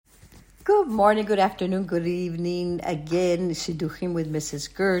Good morning, good afternoon, good evening. Again, Shidduchim with Mrs.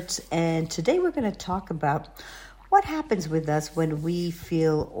 Gertz. And today we're going to talk about what happens with us when we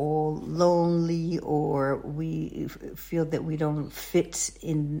feel all lonely or we feel that we don't fit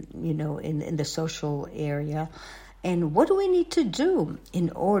in the social area. And what do we need to do in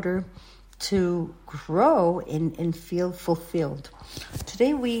order to grow and feel fulfilled?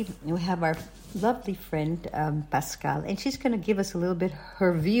 Today we have our lovely friend Pascal, and she's going to give us a little bit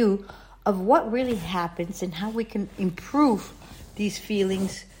her view of what really happens and how we can improve these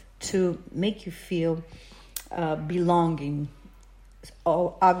feelings to make you feel belonging,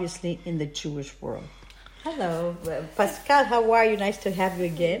 obviously in the Jewish world. Hello, Pascal, how are you? Nice to have you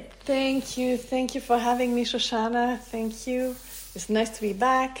again. Thank you for having me, Shoshana. Thank you. It's nice to be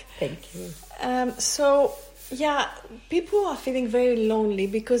back. Thank you. People are feeling very lonely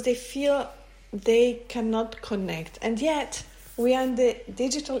because they feel they cannot connect, and yet we are in the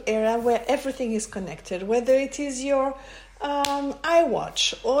digital era where everything is connected, whether it is your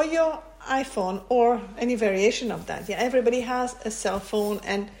iWatch or your iPhone or any variation of that. Yeah, everybody has a cell phone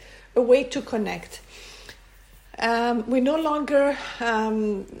and a way to connect. We no longer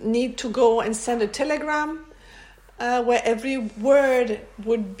need to go and send a telegram where every word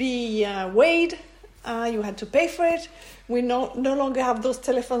would be weighed. You had to pay for it. We no longer have those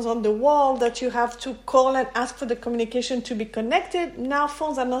telephones on the wall that you have to call and ask for the communication to be connected. Now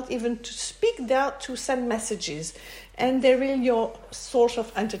phones are not even to speak, they are to send messages. And they're really your source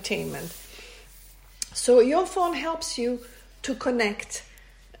of entertainment. So your phone helps you to connect,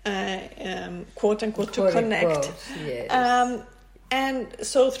 quote unquote, to connect. Quote, yes. And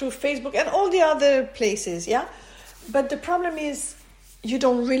so through Facebook and all the other places, yeah? But the problem is you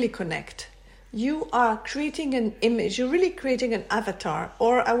don't really connect. You are creating an image. You're really creating an avatar,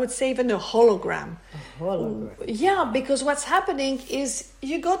 or I would say even a hologram. A hologram. Yeah, because what's happening is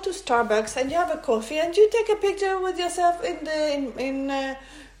you go to Starbucks and you have a coffee and you take a picture with yourself in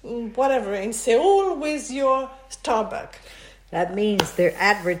Seoul with your Starbucks. That means they're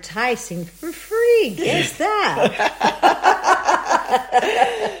advertising for free. Guess that.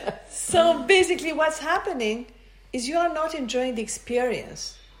 So basically what's happening is you are not enjoying the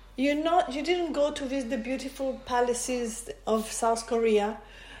experience. You didn't go to visit the beautiful palaces of South Korea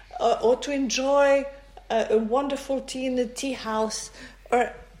or to enjoy a wonderful tea in the tea house,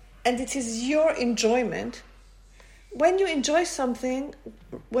 and it is your enjoyment. When you enjoy something,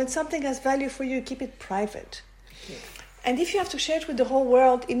 when something has value for you, you keep it private. Yeah. And if you have to share it with the whole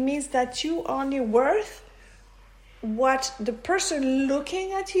world, it means that you are only worth what the person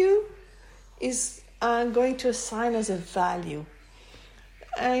looking at you is going to assign as a value.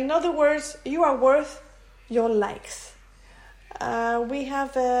 In other words, you are worth your likes. We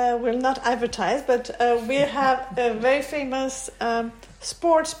have, we'll not advertise, but we have a very famous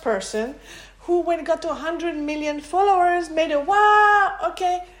sports person who, when it got to 100 million followers, made a wow,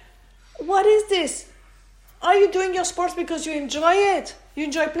 okay, what is this? Are you doing your sports because you enjoy it? You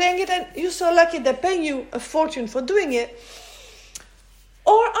enjoy playing it and you're so lucky they're paying you a fortune for doing it?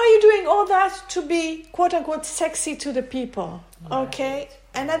 Or are you doing all that to be, quote unquote, sexy to the people? Okay? Right.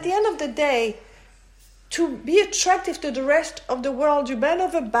 And at the end of the day, to be attractive to the rest of the world, you bend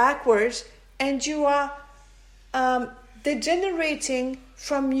over backwards and you are degenerating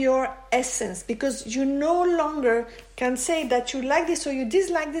from your essence, because you no longer can say that you like this or you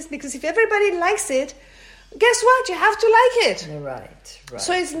dislike this, because if everybody likes it, guess what? You have to like it. Right.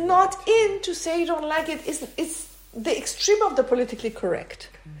 So it's not in to say you don't like it. It's the extreme of the politically correct.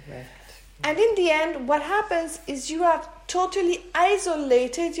 Correct. And in the end, what happens is you have totally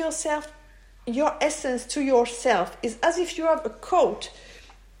isolated yourself, your essence to yourself. It's as if you have a coat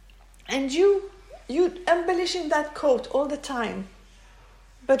and you embellishing that coat all the time.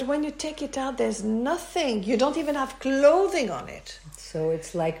 But when you take it out, there's nothing. You don't even have clothing on it. So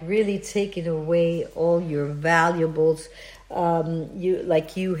it's like really taking away all your valuables.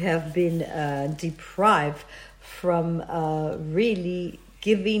 You have been deprived from really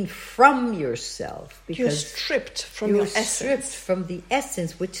giving from yourself, because you're stripped from your essence. Stripped from the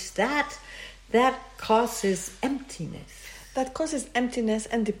essence, which that causes emptiness. That causes emptiness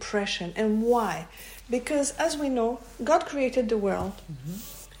and depression. And why? Because as we know, God created the world. Mm-hmm.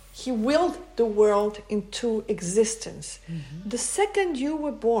 He willed the world into existence. Mm-hmm. The second you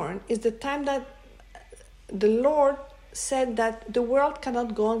were born is the time that the Lord said that the world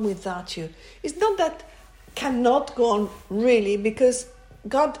cannot go on without you. It's not that cannot go on really, because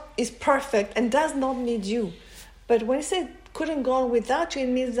God is perfect and does not need you. But when he said couldn't go on without you, it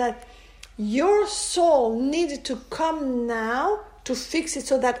means that your soul needed to come now to fix it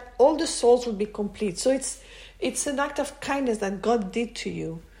so that all the souls will be complete. So it's an act of kindness that God did to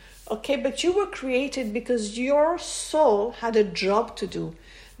you. Okay, but you were created because your soul had a job to do.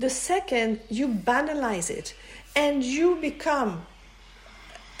 The second you banalize it and you become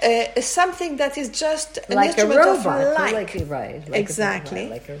something that is just an like instrument a robot, of light. Like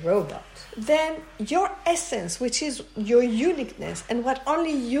a robot. Then your essence, which is your uniqueness and what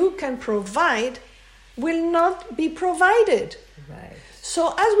only you can provide, will not be provided. Right.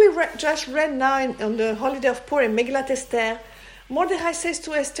 So as we just read now on the holiday of Purim, Megillat Esther, Mordechai says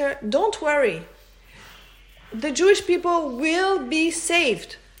to Esther, don't worry. The Jewish people will be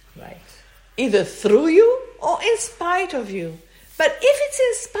saved. Right. Either through you or in spite of you. But if it's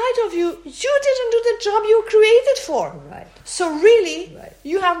in spite of you, you didn't do the job you were created for. Right. So really, Right.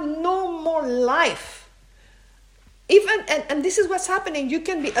 you have no more life. And this is what's happening. You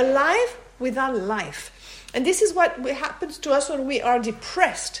can be alive without life. And this is what happens to us when we are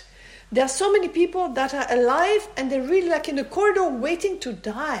depressed. There are so many people that are alive and they're really like in the corridor waiting to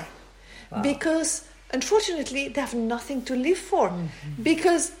die. Wow. Because unfortunately, they have nothing to live for. Mm-hmm.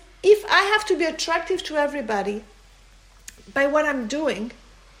 Because if I have to be attractive to everybody by what I'm doing,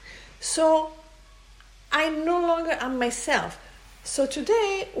 so I no longer am myself. So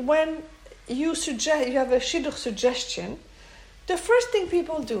today, when you have a shidduch suggestion, the first thing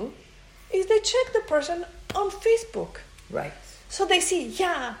people do is they check the person on Facebook. Right. So they see,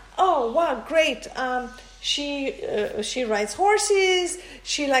 oh wow, great. She rides horses.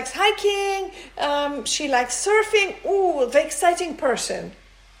 She likes hiking. She likes surfing. Ooh, the exciting person.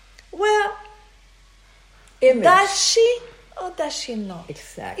 Well, Image. Does she or does she not?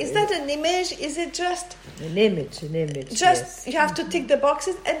 Exactly. Is that an image? Is it just an image? Just yes. You have to tick the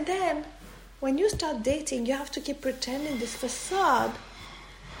boxes, and then when you start dating, you have to keep pretending this facade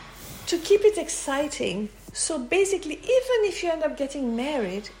to keep it exciting. So basically, even if you end up getting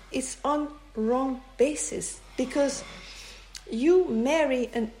married, it's on wrong basis because you marry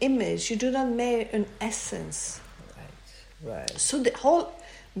an image. You do not marry an essence. Right. So the whole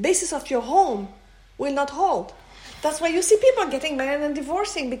basis of your home will not hold. That's why you see people getting married and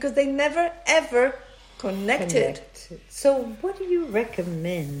divorcing because they never ever connected. So what do you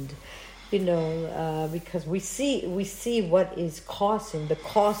recommend? Because we see what is causing the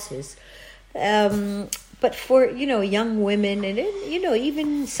causes. But for, young women and,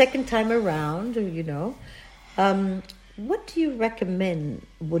 even second time around, what do you recommend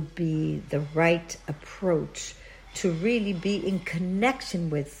would be the right approach to really be in connection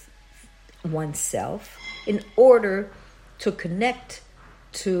with oneself in order to connect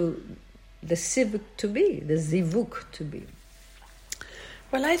to the zivuk to be?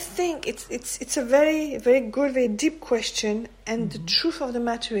 Well, I think it's a very, very good, very deep question. And the truth of the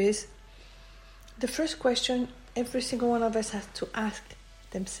matter is, the first question every single one of us has to ask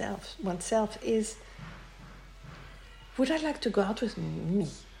oneself is, would I like to go out with me?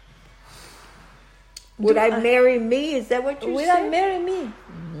 Would I marry me? Is that what you said? Would I marry me?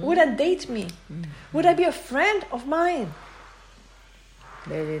 Mm-hmm. Would I date me? Mm-hmm. Would I be a friend of mine?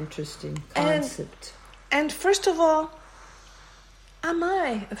 Very interesting concept. And first of all, am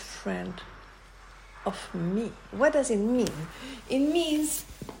I a friend of me? What does it mean? It means,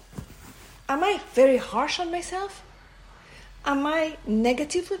 am I very harsh on myself? Am I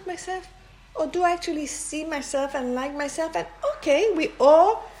negative with myself? Or do I actually see myself and like myself? And okay, we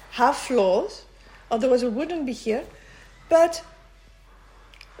all have flaws, otherwise we wouldn't be here. But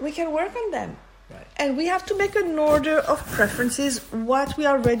we can work on them. Right. And we have to make an order of preferences, what we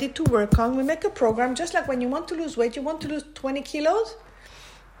are ready to work on. We make a program, just like when you want to lose weight, you want to lose 20 kilos,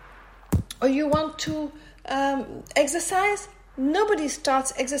 or you want to exercise. Nobody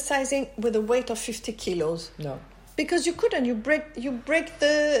starts exercising with a weight of 50 kilos. No. Because you couldn't. You break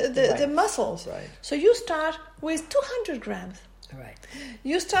the muscles. Right. So you start with 200 grams. Right.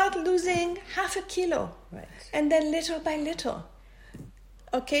 You start losing half a kilo. Right. And then little by little.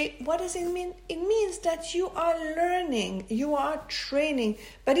 Okay, what does it mean? It means that you are learning, you are training,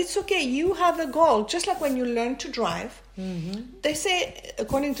 but it's okay, you have a goal. Just like when you learn to drive, they say,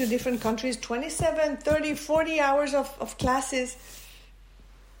 according to different countries, 27, 30, 40 hours of classes.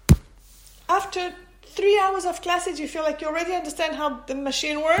 After 3 hours of classes, you feel like you already understand how the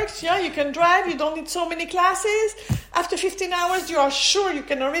machine works. Yeah, you can drive, you don't need so many classes. After 15 hours, you are sure you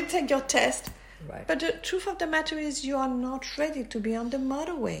can already take your test. Right. But the truth of the matter is you are not ready to be on the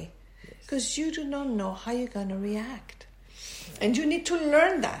motorway because you do not know how you're going to react. Right. And you need to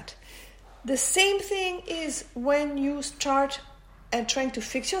learn that. The same thing is when you start trying to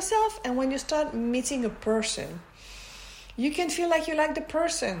fix yourself and when you start meeting a person. You can feel like you like the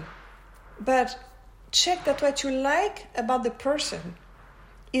person, but check that what you like about the person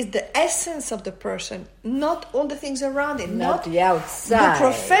is the essence of the person, not all the things around it, not the outside, the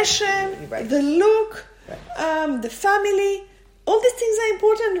profession, right. the look, right. The family. All these things are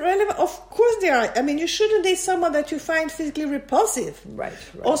important, relevant. Of course they are. I mean, you shouldn't date someone that you find physically repulsive. Right.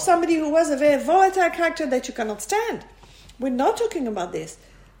 Or somebody who has a very volatile character that you cannot stand. We're not talking about this.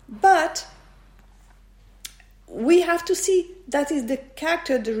 But we have to see that is the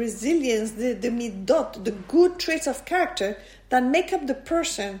character, the resilience, the midot, the good traits of character that make up the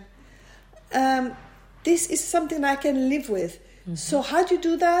person. This is something I can live with. Mm-hmm. So how do you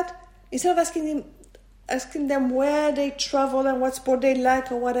do that? Instead of asking them where they travel and what sport they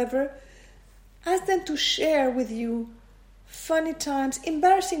like or whatever, ask them to share with you funny times,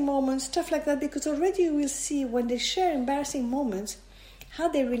 embarrassing moments, stuff like that, because already you will see when they share embarrassing moments how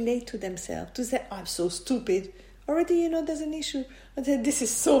they relate to themselves. To say, I'm so stupid. Already you know there's an issue. And say, this is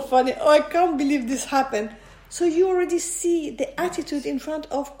so funny. Oh, I can't believe this happened. So you already see the attitude in front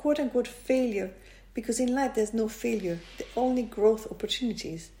of quote-unquote failure, because in life there's no failure, the only growth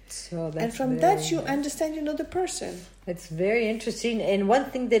opportunities. So and from that you understand, you know, the person. It's very interesting. And one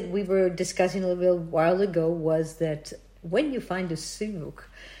thing that we were discussing a little while ago was that when you find a sivuk,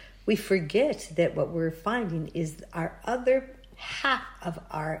 we forget that what we're finding is our other half of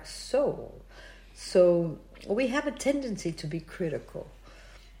our soul. So we have a tendency to be critical.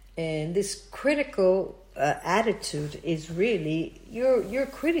 And this critical attitude is really, you're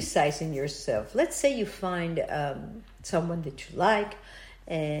criticizing yourself. Let's say you find someone that you like,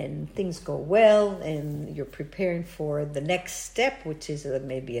 and things go well, and you're preparing for the next step, which is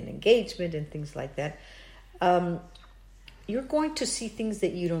maybe an engagement and things like that. You're going to see things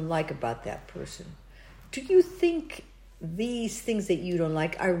that you don't like about that person. Do you think these things that you don't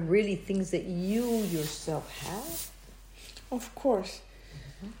like are really things that you yourself have? Of course.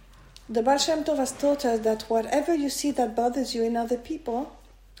 Mm-hmm. The Baal Shem Tov has taught us that whatever you see that bothers you in other people,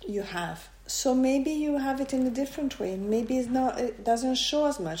 you have. So maybe you have it in a different way. Maybe it doesn't show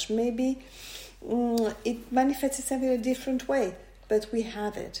as much. Maybe it manifests itself in a different way. But we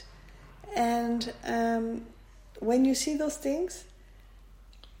have it. And when you see those things,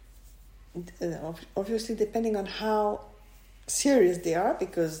 obviously depending on how serious they are,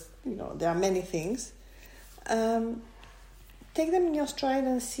 because you know there are many things, take them in your stride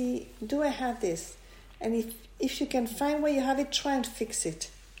and see, do I have this? And if you can find where you have it, try and fix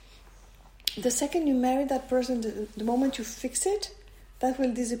it. The second you marry that person, the moment you fix it, that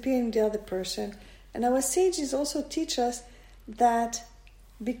will disappear in the other person. And our sages also teach us that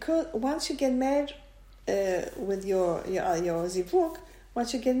because once you get married with your zivuk,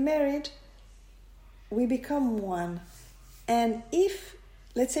 once you get married, we become one. And if,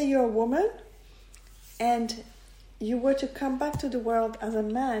 let's say you're a woman, and you were to come back to the world as a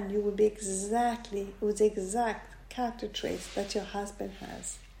man, you would be exactly with the exact character traits that your husband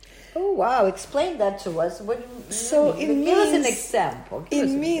has. Oh wow! Explain that to us. Give us an example. It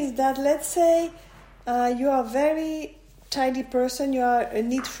means that, let's say you are a very tidy person, you are a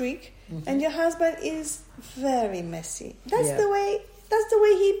neat freak, mm-hmm. and your husband is very messy. That's the way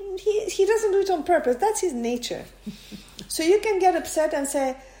he doesn't do it on purpose. That's his nature. So you can get upset and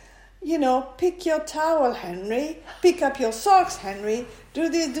say, you know, pick your towel, Henry. Pick up your socks, Henry. Do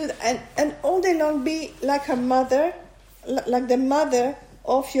this, do that, and all day long be like her mother, like the mother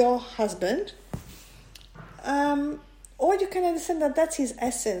of your husband, or you can understand that that's his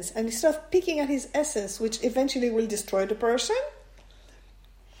essence, and instead of picking at his essence, which eventually will destroy the person,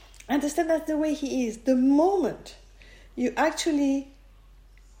 understand that's the way he is. The moment you actually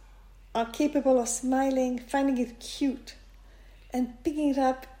are capable of smiling, finding it cute, and picking it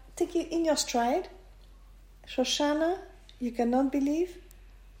up, take it in your stride, Shoshana, you cannot believe,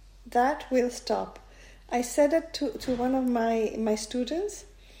 that will stop. I said it to one of my students,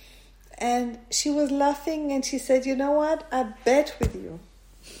 and she was laughing, and she said, you know what, I bet with you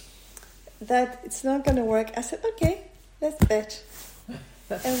that it's not going to work. I said, okay, let's bet.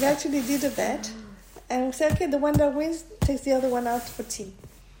 And we actually did a bet, and we said, okay, the one that wins takes the other one out for tea.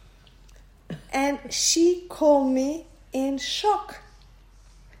 And she called me in shock,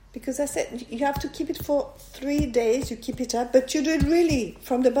 because I said, you have to keep it for 3 days, you keep it up, but you do it really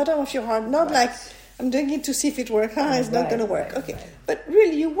from the bottom of your heart, not right. like, I'm doing it to see if it works. It's not going to work. Right, okay. Right. But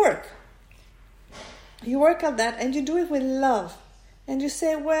really, you work. You work at that, and you do it with love. And you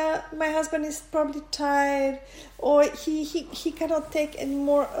say, well, my husband is probably tired, or he cannot take any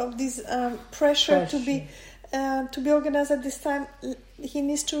more of this pressure to be organized at this time. He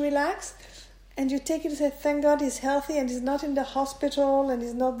needs to relax. And you take it and say, thank God he's healthy, and he's not in the hospital, and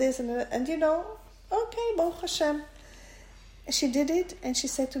he's not this, and you know, okay, Baruch Hashem. She did it, and she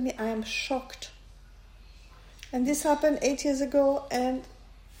said to me, I am shocked. And this happened 8 years ago, and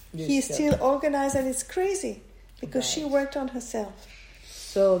he's still organized, and it's crazy because she worked on herself.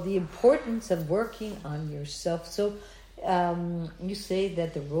 So the importance of working on yourself. So you say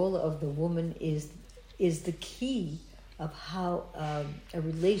that the role of the woman is the key of how a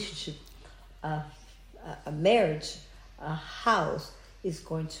relationship, a marriage, a house is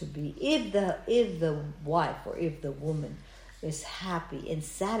going to be. If the wife or if the woman is happy and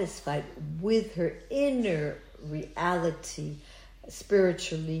satisfied with her inner reality,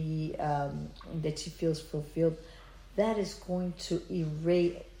 spiritually, that she feels fulfilled, that is going to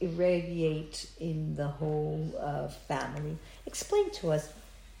irradiate in the whole family. Explain to us,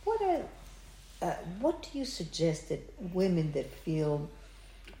 what do you suggest that women that feel,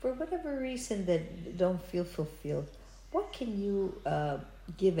 for whatever reason, that don't feel fulfilled, what can you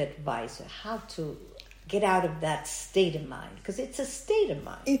give advice on how to get out of that state of mind? Because it's a state of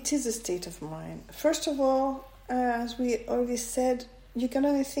mind. It is a state of mind. First of all, as we already said, you can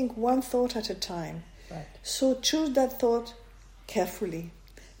only think one thought at a time. Right. So choose that thought carefully.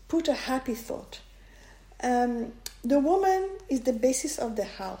 Put a happy thought. The woman is the basis of the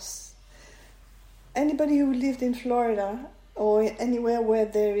house. Anybody who lived in Florida or anywhere where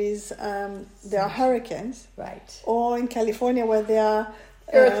there are hurricanes, right, or in California where there are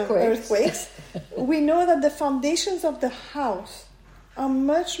earthquakes, we know that the foundations of the house are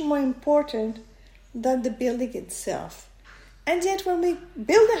much more important than the building itself. And yet when we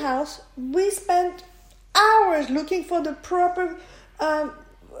build a house, we spend hours looking for the proper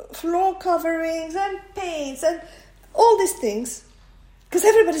floor coverings and paints and all these things, because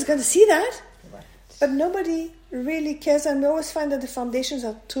everybody's going to see that. Right. But nobody really cares, and we always find that the foundations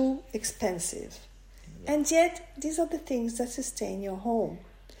are too expensive. Yeah. And yet, these are the things that sustain your home.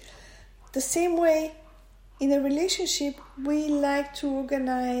 The same way, in a relationship, we like to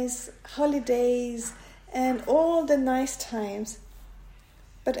organize holidays and all the nice times.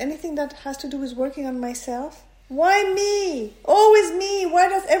 But anything that has to do with working on myself, why me? Always me. Why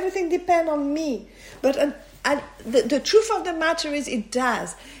does everything depend on me? But the truth of the matter is it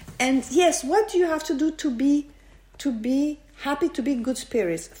does. And yes, what do you have to do to be happy, to be in good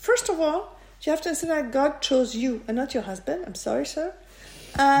spirits? First of all, you have to understand that God chose you and not your husband. I'm sorry, sir.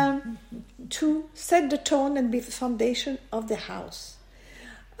 To set the tone and be the foundation of the house.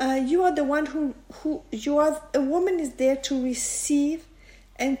 You are the one who you are. A woman is there to receive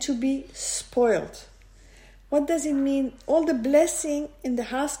and to be spoiled. What does it mean? All the blessing in the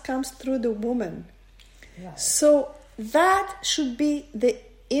house comes through the woman. Right. So that should be the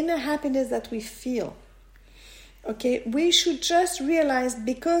inner happiness that we feel. Okay, we should just realize,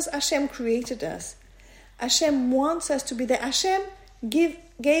 because Hashem created us, Hashem wants us to be there. Hashem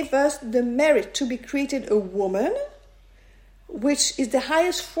gave us the merit to be created a woman, which is the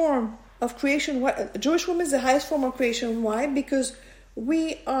highest form of creation. A Jewish woman is the highest form of creation. Why? Because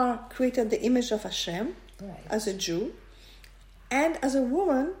we are created in the image of Hashem, right, as a Jew. And as a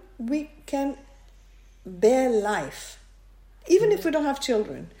woman, we can bear life. Even if we don't have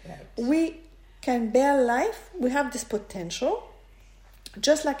children, right, we can bear life. We have this potential.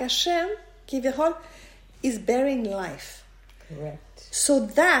 Just like Hashem, Kiviyachol, is bearing life. Correct. So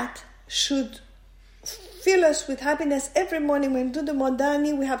that should fill us with happiness every morning. When we do the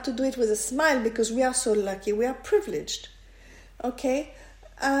Modani, we have to do it with a smile because we are so lucky. We are privileged. Okay?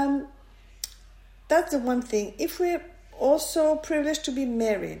 That's the one thing. If we're also privileged to be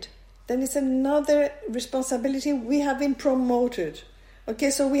married, then it's another responsibility. We have been promoted. Okay,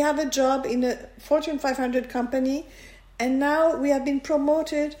 so we have a job in a Fortune 500 company, and now we have been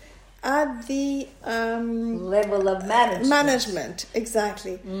promoted at the level of management.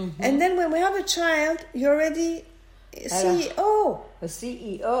 Exactly. Mm-hmm. And then when we have a child, you're already CEO. A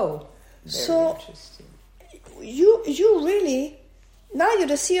CEO. Very so interesting. You really, now you're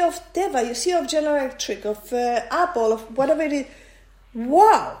the CEO of Teva, you're CEO of General Electric, of Apple, of whatever it is.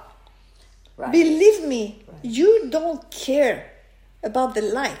 Wow. Right. Believe me, right, you don't care about the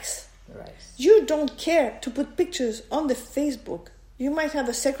likes. Right. You don't care to put pictures on the Facebook. You might have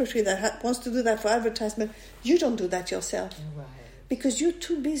a secretary that wants to do that for advertisement. You don't do that yourself. Right. Because you're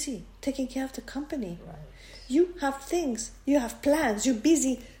too busy taking care of the company. Right. You have things. You have plans. You're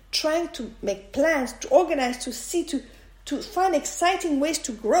busy trying to make plans, to organize, to see, to find exciting ways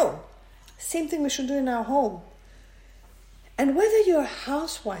to grow. Same thing we should do in our home. And whether you're a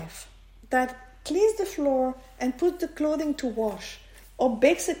housewife that cleans the floor and puts the clothing to wash, or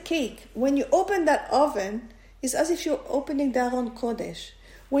bakes a cake, when you open that oven, it's as if you're opening the Aron Kodesh.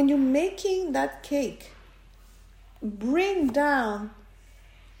 When you're making that cake, bring down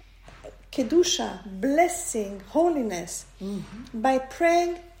Kedusha, blessing, holiness, by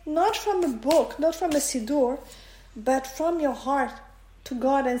praying not from a book, not from a Siddur, but from your heart. to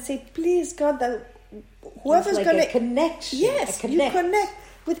God and say, please, God, that whoever's like going a connection. Yes, you connect.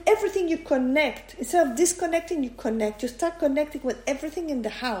 With everything you connect. Instead of disconnecting, you connect. You start connecting with everything in the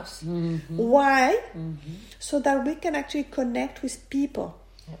house. Mm-hmm. Why? Mm-hmm. So that we can actually connect with people.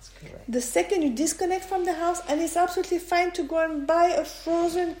 That's correct. The second you disconnect from the house, and it's absolutely fine to go and buy a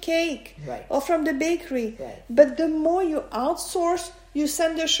frozen cake Right. or from the bakery. Right. But the more you outsource, you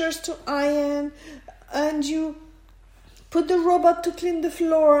send the shirts to iron, and you put the robot to clean the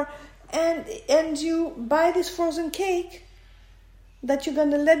floor, and you buy this frozen cake that you're going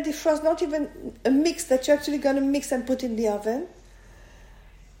to let defrost, not even a mix that you're actually going to mix and put in the oven.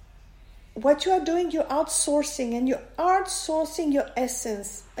 What you are doing, you're outsourcing, and you're outsourcing your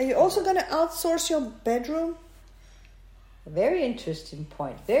essence. Are you also going to outsource your bedroom? A very interesting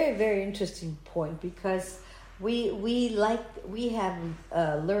point. Very, very interesting point, because we have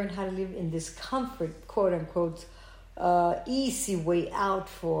learned how to live in this comfort, quote unquote, easy way out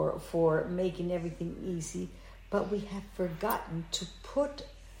for making everything easy. But we have forgotten to put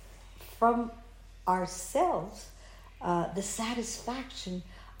from ourselves the satisfaction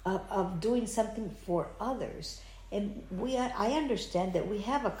of doing something for others. And I understand that we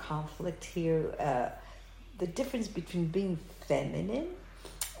have a conflict here, the difference between being feminine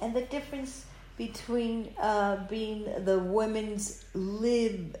and the difference between being the women's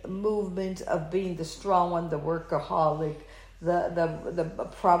lib movement of being the strong one, the workaholic, the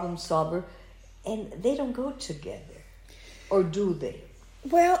problem solver. And they don't go together, or do they?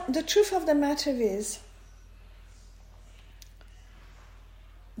 Well, the truth of the matter is,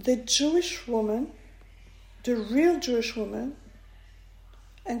 the Jewish woman, the real Jewish woman,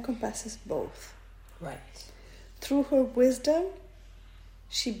 encompasses both. Right. Through her wisdom,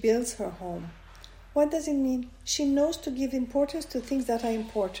 she builds her home. What does it mean? She knows to give importance to things that are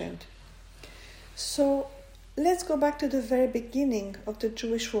important. So, let's go back to the very beginning of the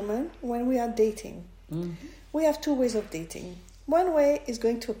Jewish woman when we are dating. Mm-hmm. We have two ways of dating. One way is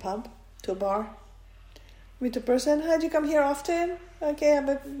going to a pub, to a bar, meet a person. How do you come here often? Okay, have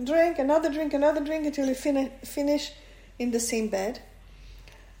a drink, another drink until you finish in the same bed,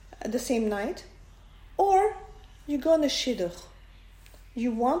 the same night. Or you go on a shidduch.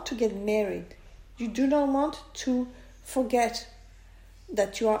 You want to get married. You do not want to forget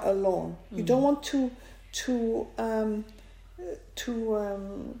that you are alone. Mm-hmm. You don't want to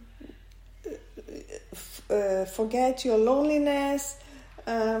forget your loneliness,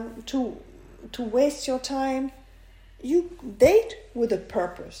 to waste your time. You date with a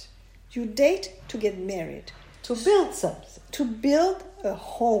purpose. You date to get married. To build something. To build a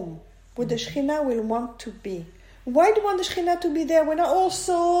home where the Shekhinah will want to be. Why do we want the Shekhinah to be there? We're not all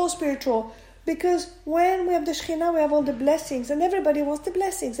so spiritual. Because when we have the Shekhinah, we have all the blessings. And everybody wants the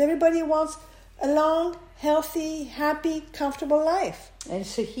blessings. Everybody wants a long, healthy, happy, comfortable life. And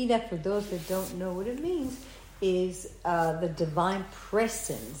Shekhinah, for those that don't know what it means, is the divine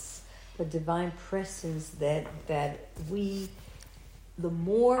presence. The divine presence that we, the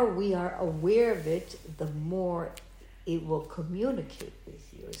more we are aware of it, the more it will communicate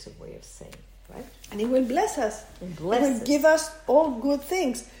with you, is a way of saying, right? And it will bless us. It will give us all good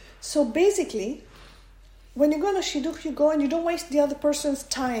things. So basically, when you go on a shidduch, you go and you don't waste the other person's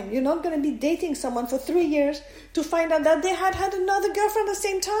time. You're not going to be dating someone for 3 years to find out that they had another girlfriend at the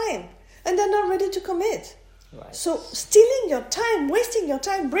same time. And they're not ready to commit. Right. So stealing your time, wasting your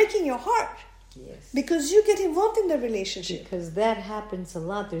time, breaking your heart. Yes. Because you get involved in the relationship. Because that happens a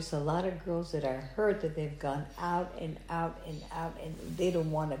lot. There's a lot of girls that are hurt that they've gone out and out and out, and they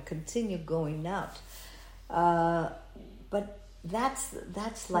don't want to continue going out. But that's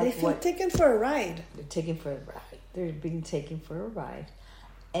like they feel taken for a ride. They're taken for a ride. They're being taken for a ride.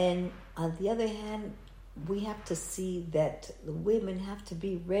 And on the other hand, we have to see that the women have to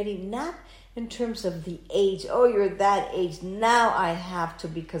be ready, not in terms of the age. Oh, you're that age. Now I have to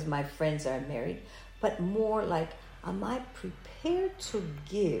because my friends are married. But more like, am I prepared to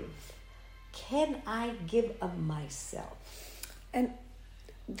give? Can I give of myself? And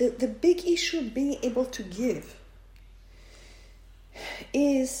the big issue being able to give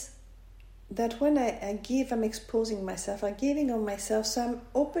is that when I give, I'm exposing myself, I'm giving of myself, so I'm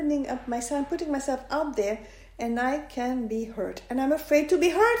opening up myself, I'm putting myself out there, and I can be hurt. And I'm afraid to be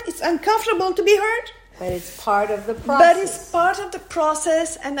hurt. It's uncomfortable to be hurt. But it's part of the process. But it's part of the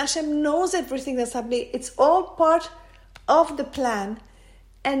process, and Hashem knows everything that's happening. It's all part of the plan.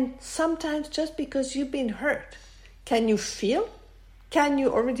 And sometimes just because you've been hurt, can you feel? Can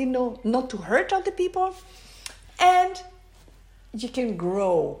you already know not to hurt other people? And you can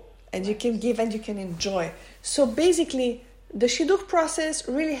grow, and you can give, and you can enjoy. So basically, the shidduch process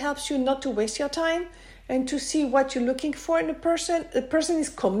really helps you not to waste your time, and to see what you're looking for in a person. The person is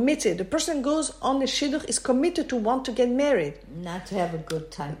committed. The person goes on the shidduch, is committed to want to get married. Not to have a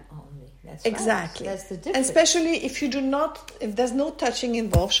good time only. That's Exactly. Right. That's the difference. And especially if there's no touching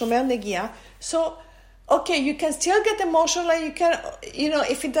involved, shomer negia. So, okay, you can still get emotional, and you can,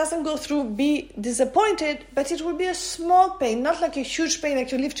 if it doesn't go through, be disappointed, but it will be a small pain, not like a huge pain,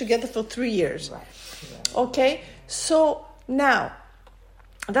 like you live together for 3 years. Right. Okay? So, now,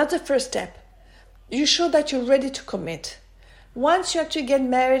 that's the first step. You show that you're ready to commit. Once you actually get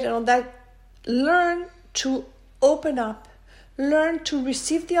married and all that, learn to open up. Learn to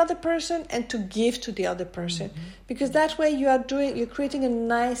receive the other person and to give to the other person. Mm-hmm. Because that way you're creating a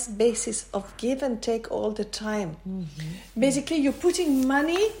nice basis of give and take all the time. Mm-hmm. Basically, you're putting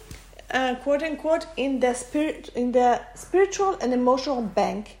money, quote unquote, in the spiritual and emotional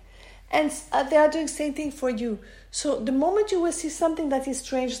bank. And they are doing the same thing for you. So the moment you will see something that is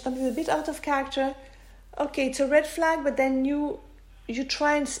strange, something a bit out of character, okay, it's a red flag, but then you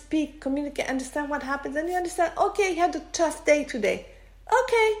try and speak, communicate, understand what happens, and you understand, okay, you had a tough day today.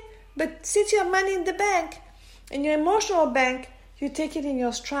 Okay, but since you have money in the bank, in your emotional bank, you take it in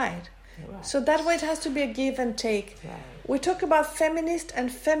your stride. Right. So that way it has to be a give and take. Right. We talk about feminist and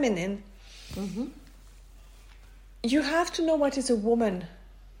feminine. Mm-hmm. You have to know what is a woman.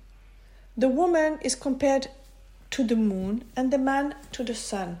 The woman is compared to the moon and the man to the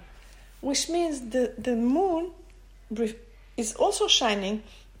sun, which means the moon is also shining,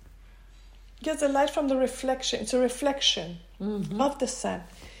 gets the light from the reflection. It's a reflection of the sun.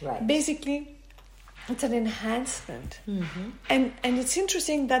 Right. Basically, it's an enhancement. Mm-hmm. And it's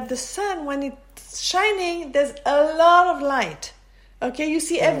interesting that the sun, when it's shining, there's a lot of light. Okay, you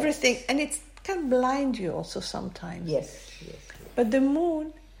see everything, and it can blind you also sometimes. Yes. But the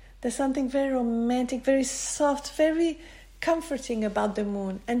moon, there's something very romantic, very soft, very comforting about the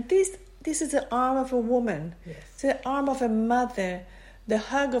moon. And this is the arm of a woman. Yes. It's the arm of a mother, the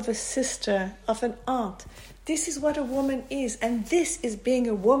hug of a sister, of an aunt. This is what a woman is. And this is being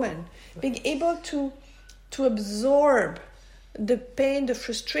a woman. Right. Being able to absorb the pain, the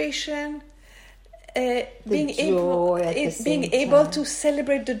frustration, being able to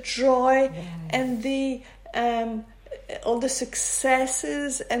celebrate the joy and the all the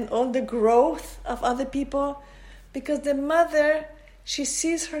successes and all the growth of other people. Because the mother, she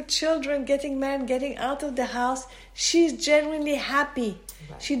sees her children getting married, getting out of the house. She's genuinely happy.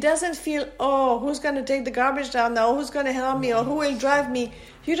 Right. She doesn't feel, who's going to take the garbage down now? Who's going to help me? Or who will drive me?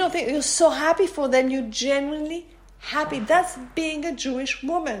 You don't think, you're so happy for them. You're genuinely happy. That's being a Jewish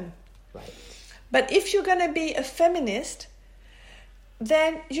woman. Right. But if you're going to be a feminist,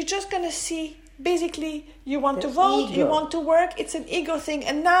 then you're just going to see, basically, you want to vote, ego. You want to work. It's an ego thing.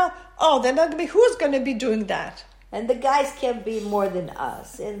 And now, they're not going to be, who's going to be doing that? And the guys can't be more than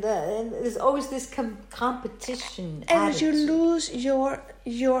us. And there's always this competition and attitude. You lose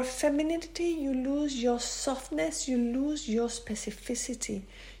your femininity, you lose your softness, you lose your specificity,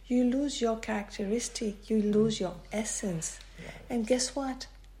 you lose your characteristic, you lose your essence. Yes. And guess what?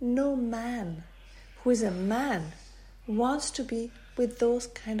 No man who is a man wants to be with those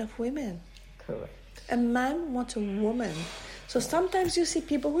kind of women. Correct. A man wants a woman. So sometimes you see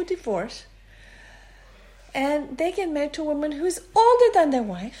people who divorce, and they get married to a woman who is older than their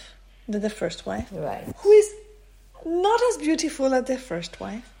wife, than the first wife, right? Who is not as beautiful as their first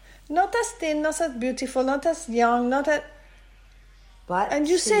wife, not as thin, not as beautiful, not as young, But and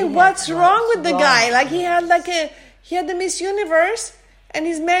you say, what's wrong with the guy? Like he had the Miss Universe, and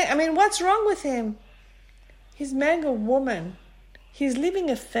he's married. I mean, what's wrong with him? He's marrying a woman. He's leaving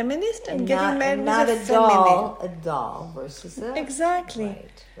a feminist and getting married with a feminine. A doll versus a... Exactly.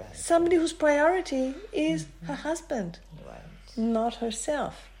 Right. Somebody whose priority is her husband, right, not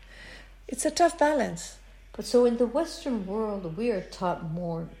herself. It's a tough balance. But so in the Western world, we are taught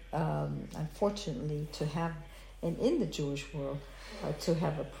more, unfortunately, to have, and in the Jewish world, to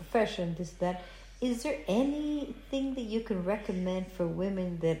have a profession, this, that. Is there anything that you can recommend for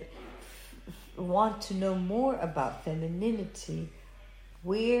women that want to know more about femininity,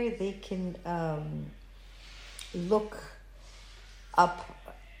 where they can look up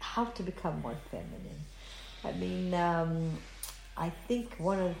how to become more feminine? I mean, I think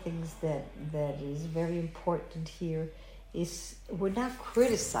one of the things that is very important here is we're not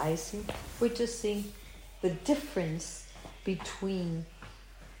criticizing, we're just seeing the difference between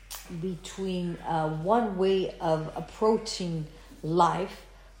one way of approaching life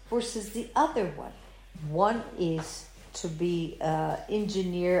versus the other one. One is to be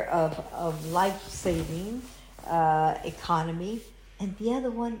engineer of life-saving economy, and the other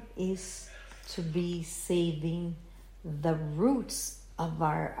one is to be saving the roots of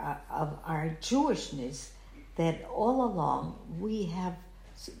our Jewishness that all along we have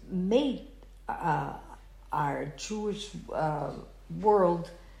made our Jewish world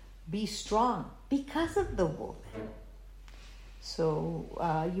be strong because of the woman. So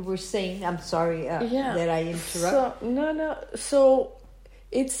you were saying, I'm sorry that I interrupt. So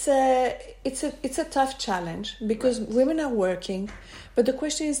it's a tough challenge because women are working, but the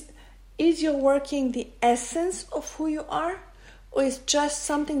question is your working the essence of who you are, or is just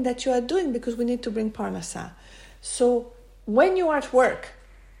something that you are doing because we need to bring parnasa? So when you are at work,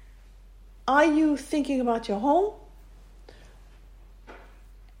 are you thinking about your home?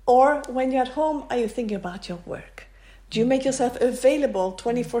 Or when you're at home, are you thinking about your work? Do you make yourself available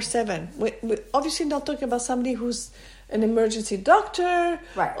 24/7? We're obviously not talking about somebody who's an emergency doctor.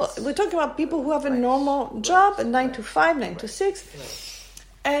 Right. We're talking about people who have a normal job, a 9 to 5, 9 to 6.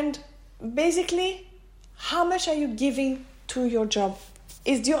 And basically, how much are you giving to your job?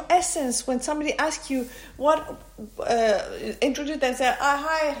 Is your essence when somebody asks you introduce them, say,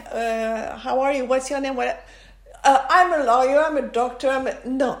 hi, how are you? What's your name? I'm a lawyer, I'm a doctor.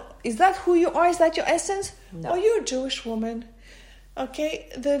 No. Is that who you are? Is that your essence? No. Or you're a Jewish woman. Okay?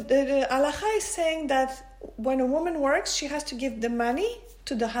 The halacha is saying that when a woman works, she has to give the money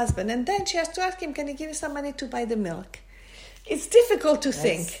to the husband. And then she has to ask him, can you give me some money to buy the milk? It's difficult to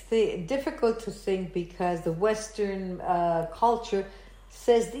think. Difficult to think because the Western culture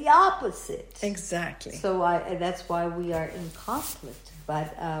says the opposite. Exactly. So that's why we are in conflict.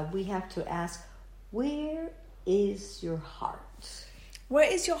 But we have to ask, where is your heart? Where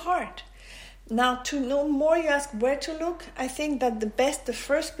is your heart? Now, to know more, you ask where to look. I think that the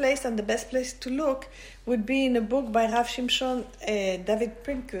first place and the best place to look would be in a book by Rav Shimshon David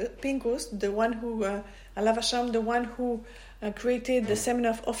Pinkus, the one who, Alav Hashem, the one who created the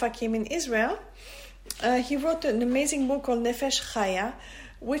seminar of Ofakim in Israel. He wrote an amazing book called Nefesh Chaya,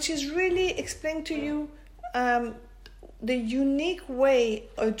 which is really explaining to you the unique way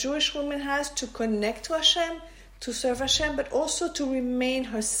a Jewish woman has to connect to Hashem, to serve Hashem, but also to remain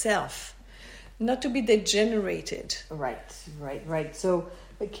herself, not to be degenerated. Right. So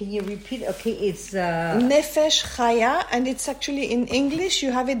can you repeat? Okay, it's Nefesh Chaya, and it's actually in English.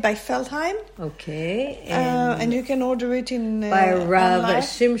 You have it by Feldheim. Okay, and you can order it in by Rav online.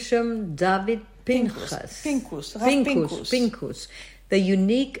 Shimshon David Pinkus. The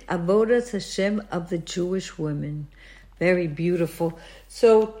unique avodas Hashem of the Jewish women. Very beautiful.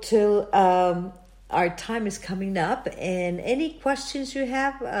 So till our time is coming up, and any questions you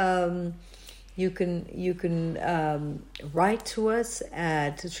have, you can write to us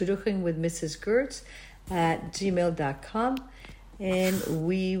at Shidduchim with Mrs. Gertz at gmail.com, and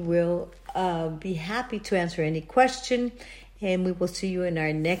we will be happy to answer any question, and we will see you in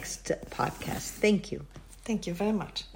our next podcast. Thank you. Thank you very much.